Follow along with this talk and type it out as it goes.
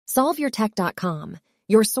SolveYourTech.com,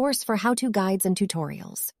 your source for how-to guides and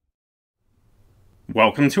tutorials.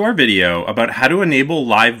 Welcome to our video about how to enable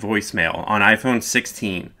live voicemail on iPhone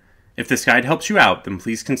 16. If this guide helps you out, then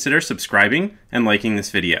please consider subscribing and liking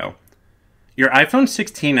this video. Your iPhone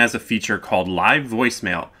 16 has a feature called live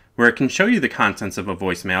voicemail, where it can show you the contents of a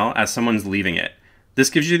voicemail as someone's leaving it. This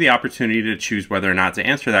gives you the opportunity to choose whether or not to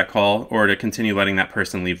answer that call or to continue letting that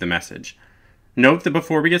person leave the message. Note that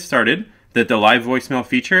before we get started, that the live voicemail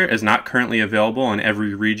feature is not currently available in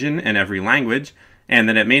every region and every language, and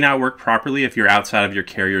that it may not work properly if you're outside of your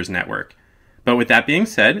carrier's network. But with that being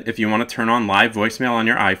said, if you want to turn on live voicemail on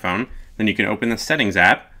your iPhone, then you can open the Settings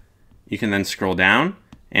app. You can then scroll down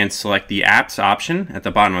and select the Apps option at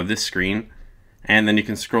the bottom of this screen, and then you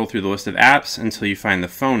can scroll through the list of apps until you find the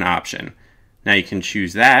Phone option. Now you can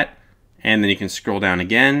choose that, and then you can scroll down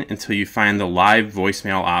again until you find the live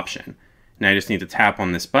voicemail option. Now you just need to tap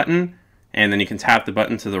on this button, and then you can tap the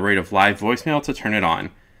button to the right of live voicemail to turn it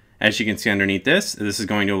on. As you can see underneath this is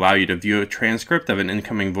going to allow you to view a transcript of an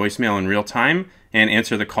incoming voicemail in real time and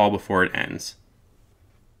answer the call before it ends.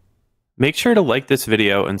 Make sure to like this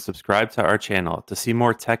video and subscribe to our channel to see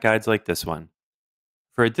more tech guides like this one.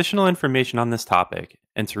 For additional information on this topic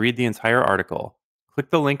and to read the entire article,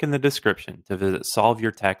 click the link in the description to visit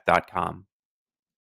SolveYourTech.com.